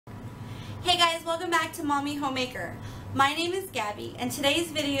Hey guys, welcome back to Mommy Homemaker. My name is Gabby and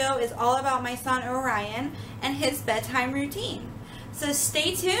today's video is all about my son Orion and his bedtime routine. So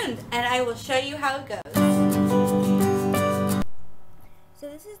stay tuned and I will show you how it goes. So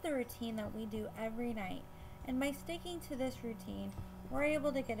this is the routine that we do every night, and by sticking to this routine we're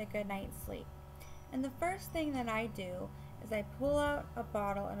able to get a good night's sleep. And the first thing that I do is I pull out a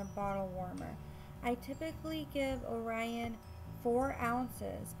bottle and a bottle warmer. I typically give Orion 4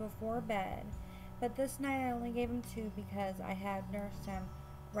 ounces before bed, but this night I only gave him 2 because I had nursed him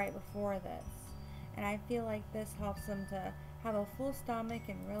right before this, and I feel like this helps him to have a full stomach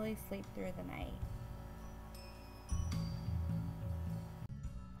and really sleep through the night.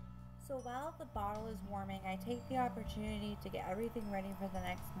 So while the bottle is warming, I take the opportunity to get everything ready for the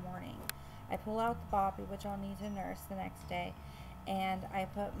next morning. I pull out the boppy, which I'll need to nurse the next day, and I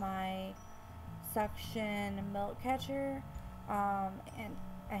put my suction milk catcher in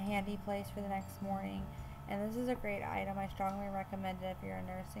a handy place for the next morning. And this is a great item. I strongly recommend it if you're a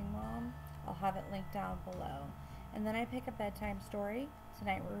nursing mom. I'll have it linked down below. And then I pick a bedtime story.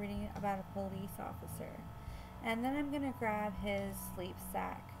 Tonight we're reading about a police officer. And then I'm going to grab his sleep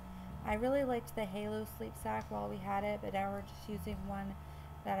sack. I really liked the Halo sleep sack while we had it, but now we're just using one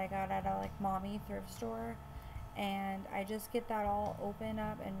that I got at a mommy thrift store. And I just get that all open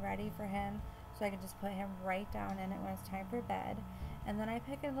up and ready for him, so I can just put him right down in it when it's time for bed. And then I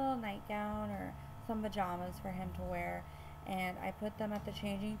pick a little nightgown or some pajamas for him to wear, and I put them at the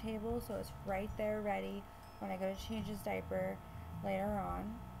changing table so it's right there ready when I go to change his diaper later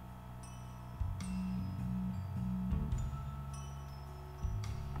on.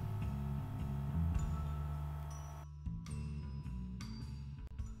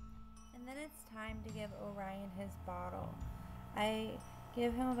 And then it's time to give Orion his bottle. I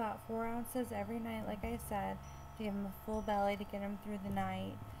give him about 4 ounces every night, like I said, to give him a full belly to get him through the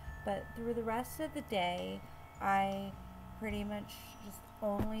night. But through the rest of the day, I pretty much just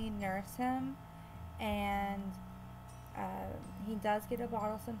only nurse him, and he does get a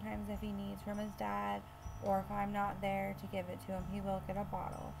bottle sometimes if he needs from his dad, or if I'm not there to give it to him, he will get a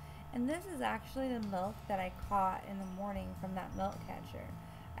bottle. And this is actually the milk that I caught in the morning from that milk catcher.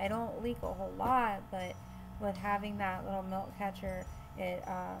 I don't leak a whole lot, but with having that little milk catcher,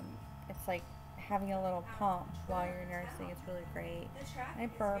 it's like having a little pump while you're nursing. It's really great. I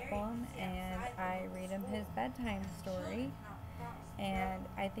burp him and I read him his bedtime story, and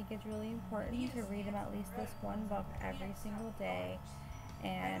I think it's really important to read him at least this one book every single day,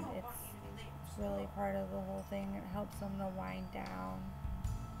 and it's really part of the whole thing. It helps him to wind down.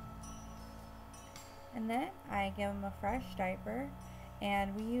 And then I give him a fresh diaper,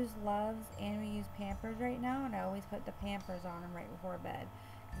 and we use Loves and we use Pampers right now, and I always put the Pampers on him right before bed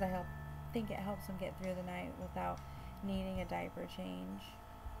because I think it helps him get through the night without needing a diaper change.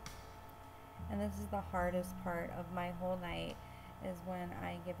 And this is the hardest part of my whole night, is when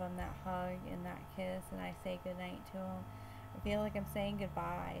I give him that hug and that kiss and I say goodnight to him. I feel like I'm saying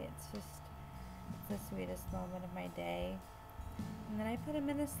goodbye. It's the sweetest moment of my day. And then I put him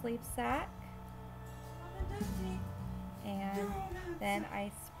in a sleep sack, and then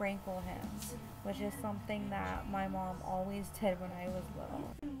I sprinkle him, which is something that my mom always did when I was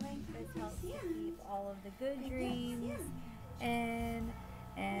little. This helps to keep all of the good dreams in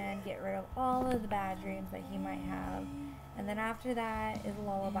and get rid of all of the bad dreams that he might have. And then after that is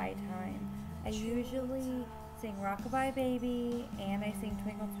lullaby time. I usually sing Rockabye Baby and I sing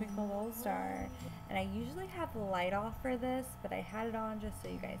Twinkle Twinkle Little Star, and I usually have the light off for this, but I had it on just so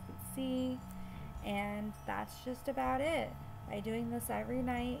you guys could see. And that's just about it. By doing this every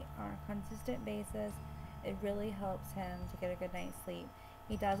night on a consistent basis, it really helps him to get a good night's sleep.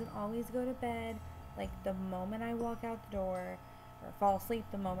 He doesn't always go to bed like the moment I walk out the door, or fall asleep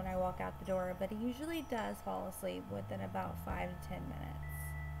the moment I walk out the door, but he usually does fall asleep within about 5 to 10 minutes.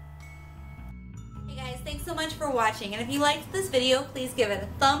 Hey guys, thanks so much for watching, and if you liked this video, please give it a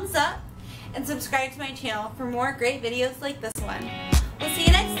thumbs up and subscribe to my channel for more great videos like this one. We'll see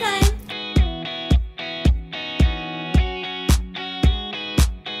you next time.